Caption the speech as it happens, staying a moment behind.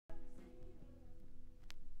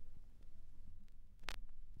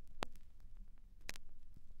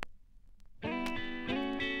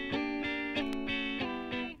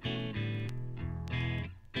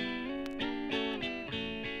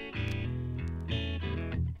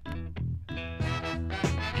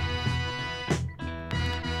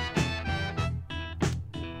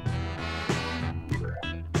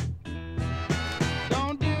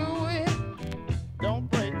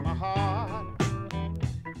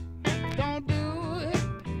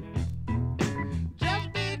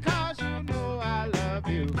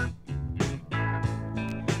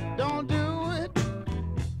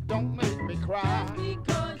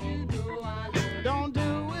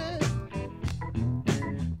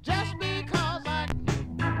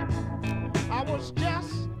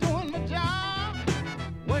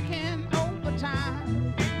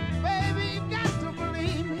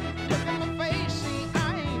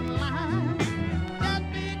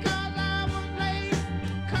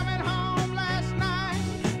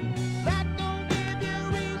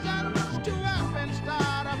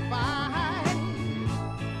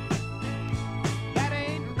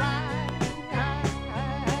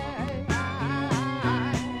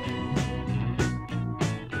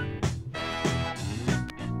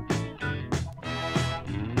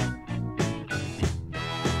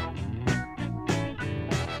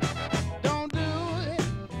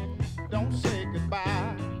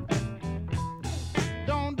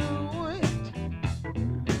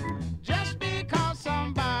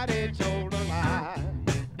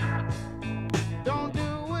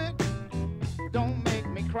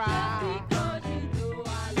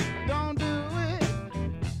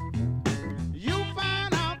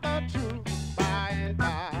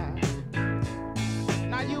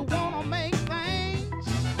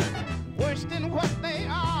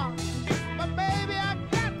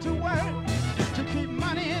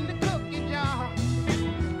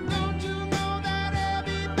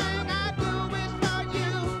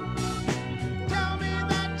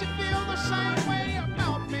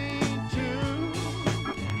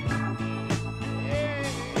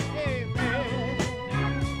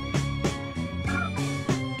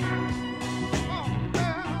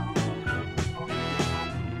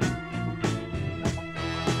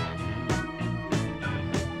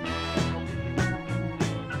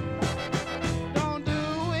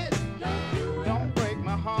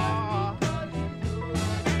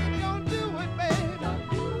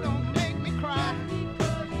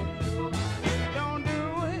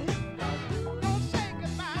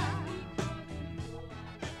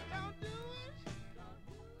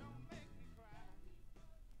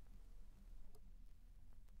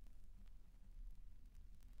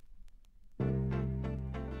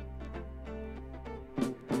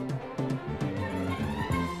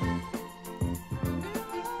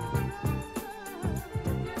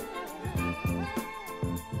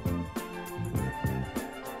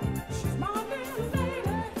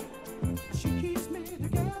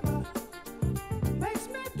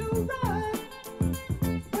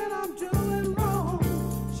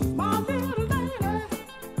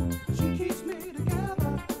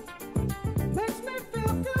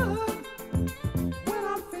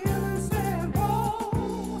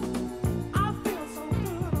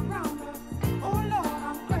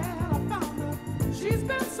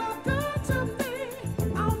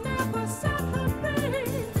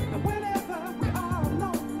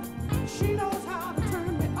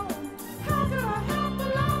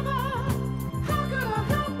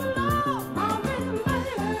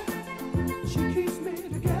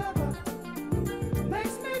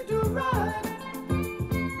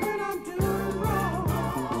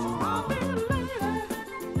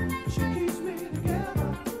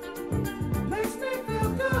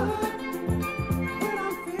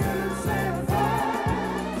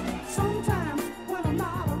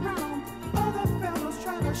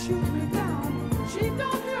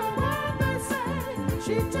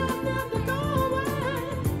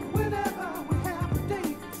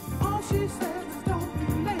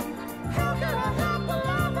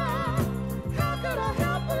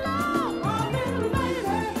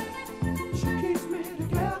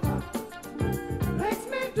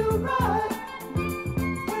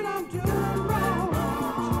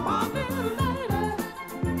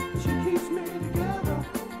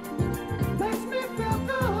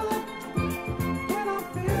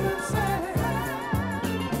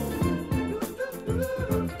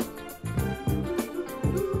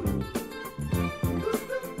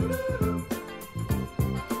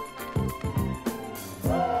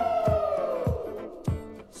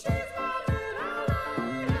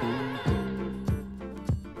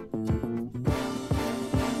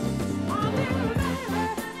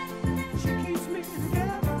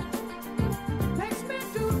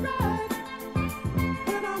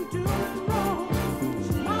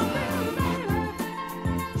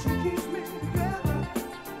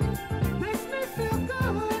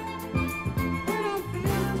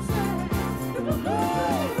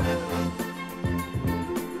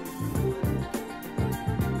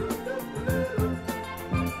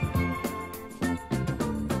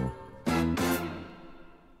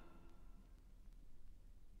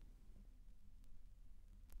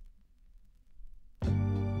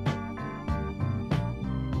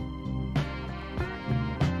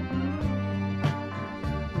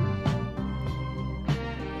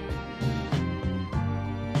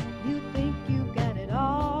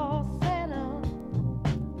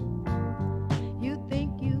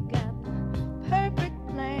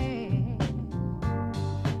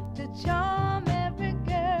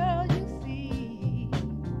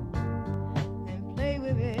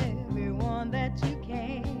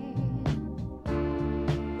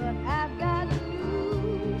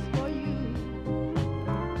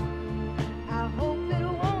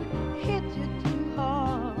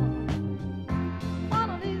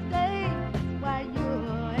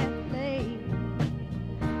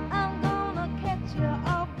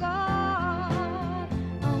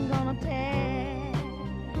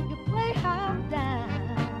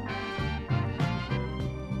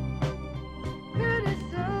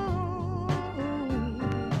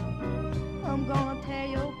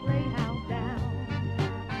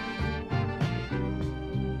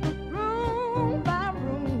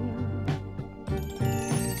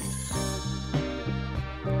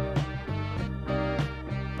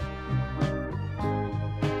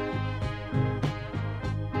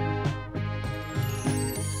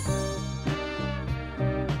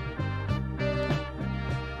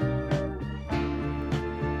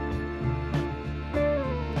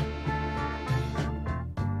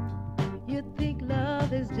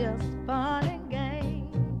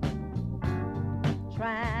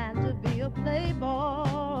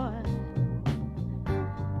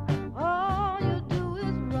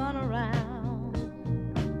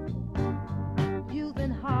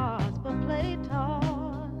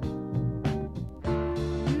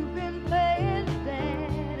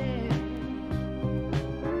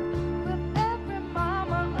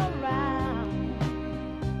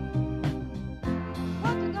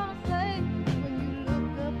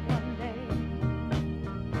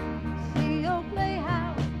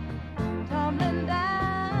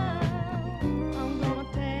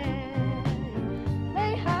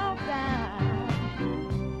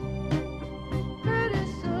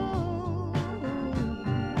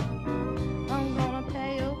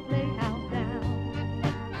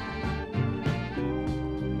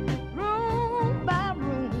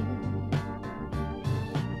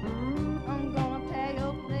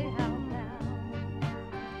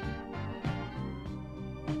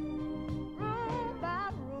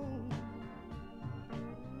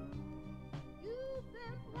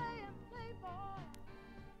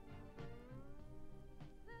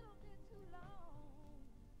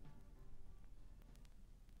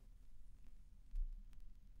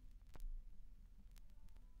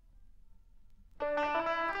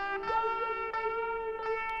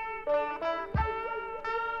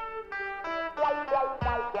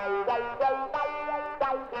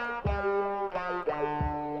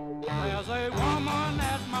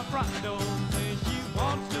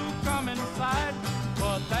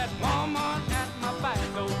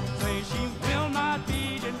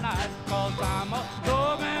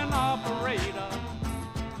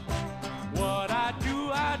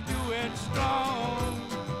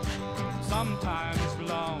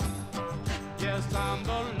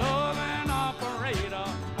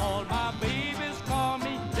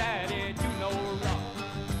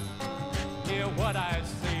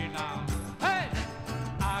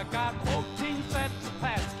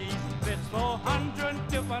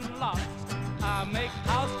lot. I make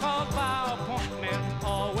house calls by appointment,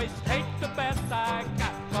 always take the best I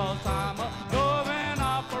got, 'cause I'm a loving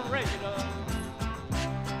operator.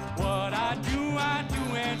 What I do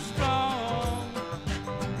and strong,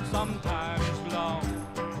 sometimes long.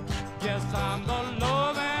 Yes, I'm the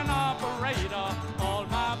loving operator. All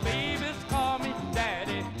my babies call me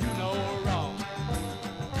daddy, you know wrong.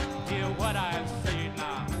 Hear what I say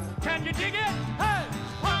now. Can you dig it? Hey!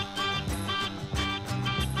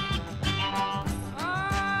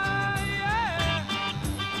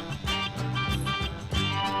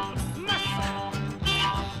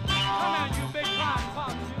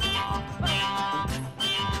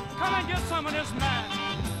 Some of this man.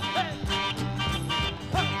 Hey.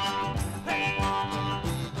 Hey. Hey.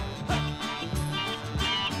 Hey.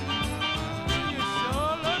 You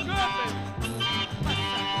sure look good, baby.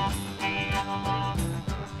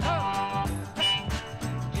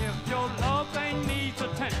 If your love thing needs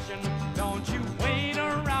attention, don't you wait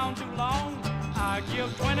around too long. I give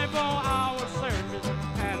 24-hour service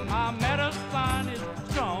and my medicine is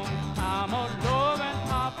strong. I'm a loving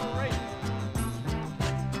operator.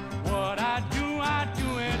 What I do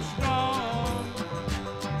it strong,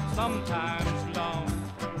 sometimes long.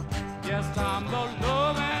 Yes, I'm the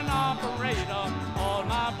loving operator. All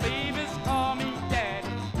my babies call me daddy,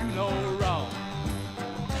 you know wrong.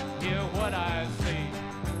 Hear what I say.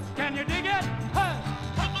 Can you dig it? Hey!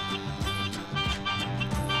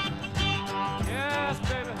 Yes,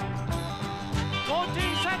 baby.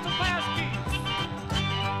 14 sets of pass keys.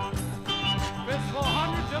 Fits for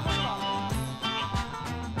 100 different locks.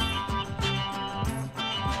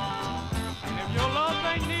 Your love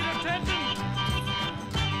thing need attention.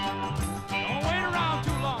 Don't wait around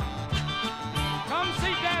too long. Come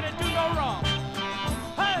see daddy, do no wrong.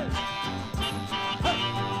 Hey! Hey!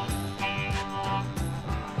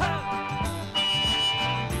 Hey!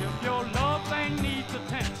 If your love thing needs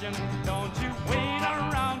attention, don't you wait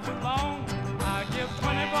around too long. I give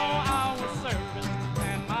 24-hour service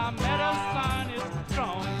and my medicine is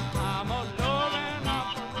strong. I'm a loving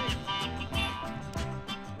operator.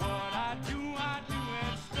 What I do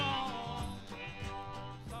it strong.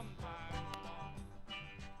 Sometimes long.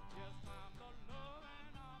 Yes, I'm the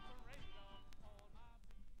loving operator.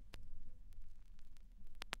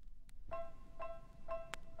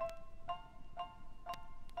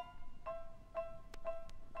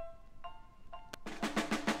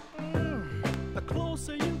 The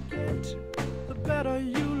closer you get, the better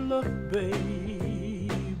you look, baby.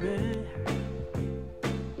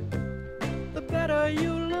 The better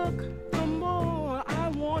you look, the more I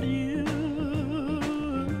want you.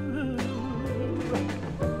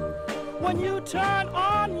 When you turn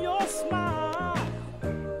on your smile,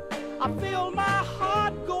 I feel my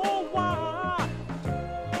heart go wild.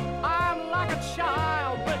 I'm like a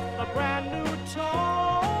child with a brand new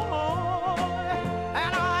toy,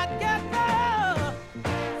 and I get the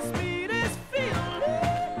sweetest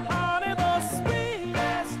feeling, honey, the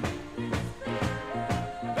sweetest,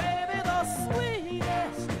 baby, the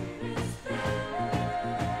sweetest,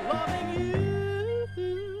 loving you,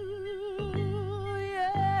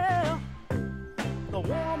 yeah. The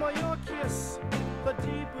warmer your kiss, the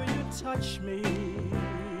deeper you touch me,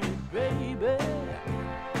 baby.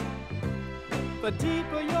 The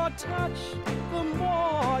deeper your touch, the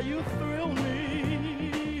more you thrill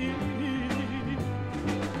me.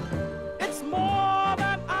 It's more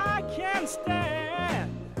than I can stand.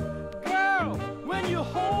 Girl, when you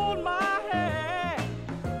hold my hand,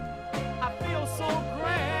 I feel so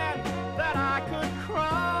grand that I could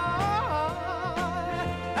cry.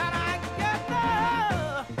 And I get the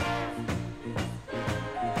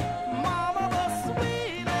mama, the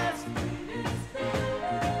sweetest,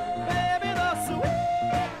 baby, the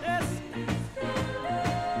sweetest,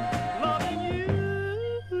 loving you.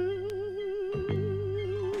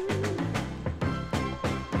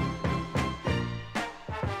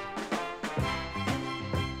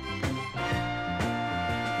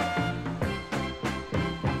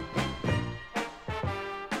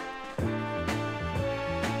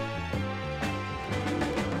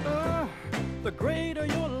 The greater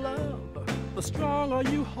your love, the stronger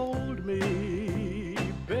you hold me,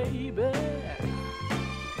 baby.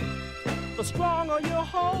 The stronger you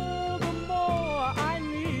hold, the more I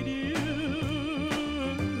need you.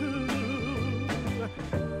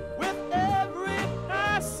 With every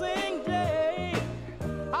passing day,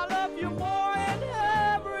 I love you more in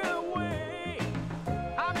every way.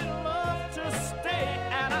 I'm in love to stay,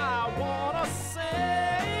 and I wanna say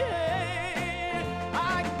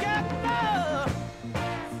I get love,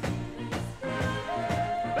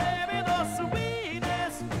 baby, the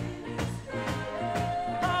sweetest,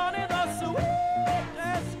 honey.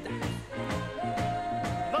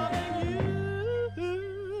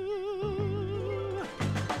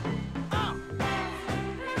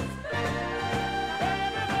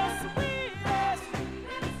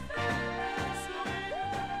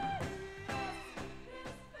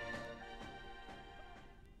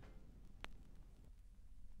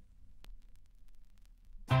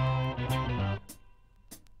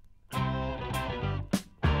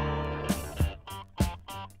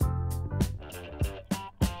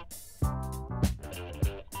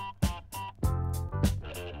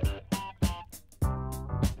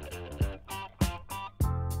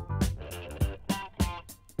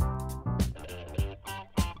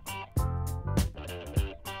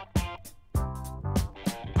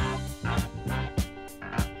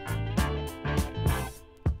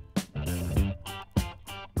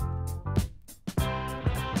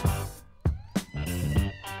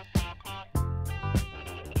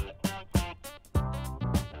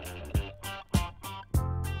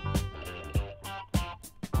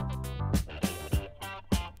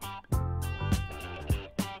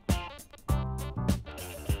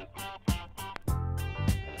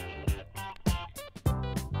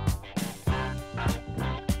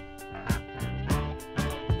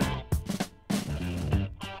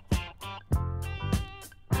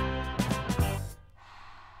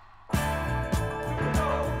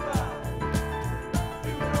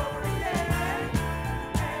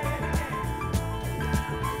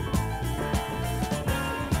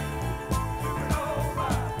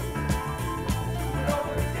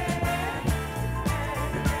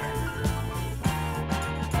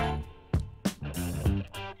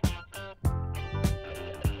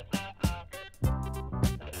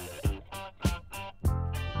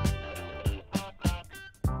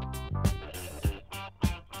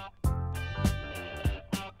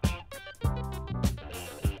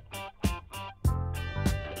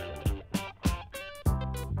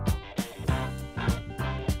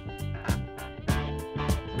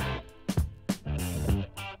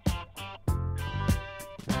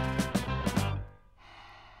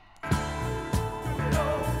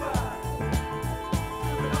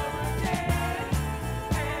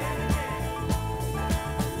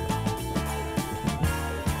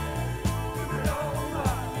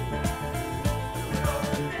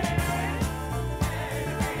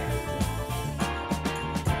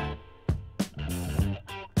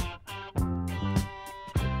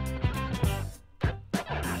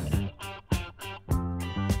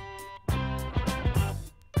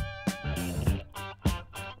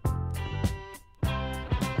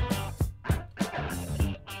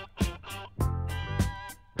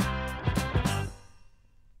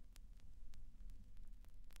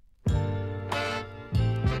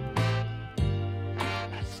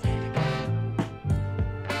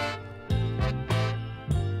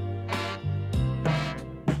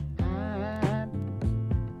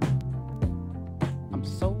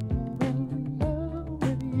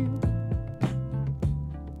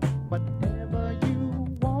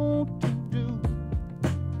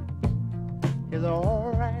 with all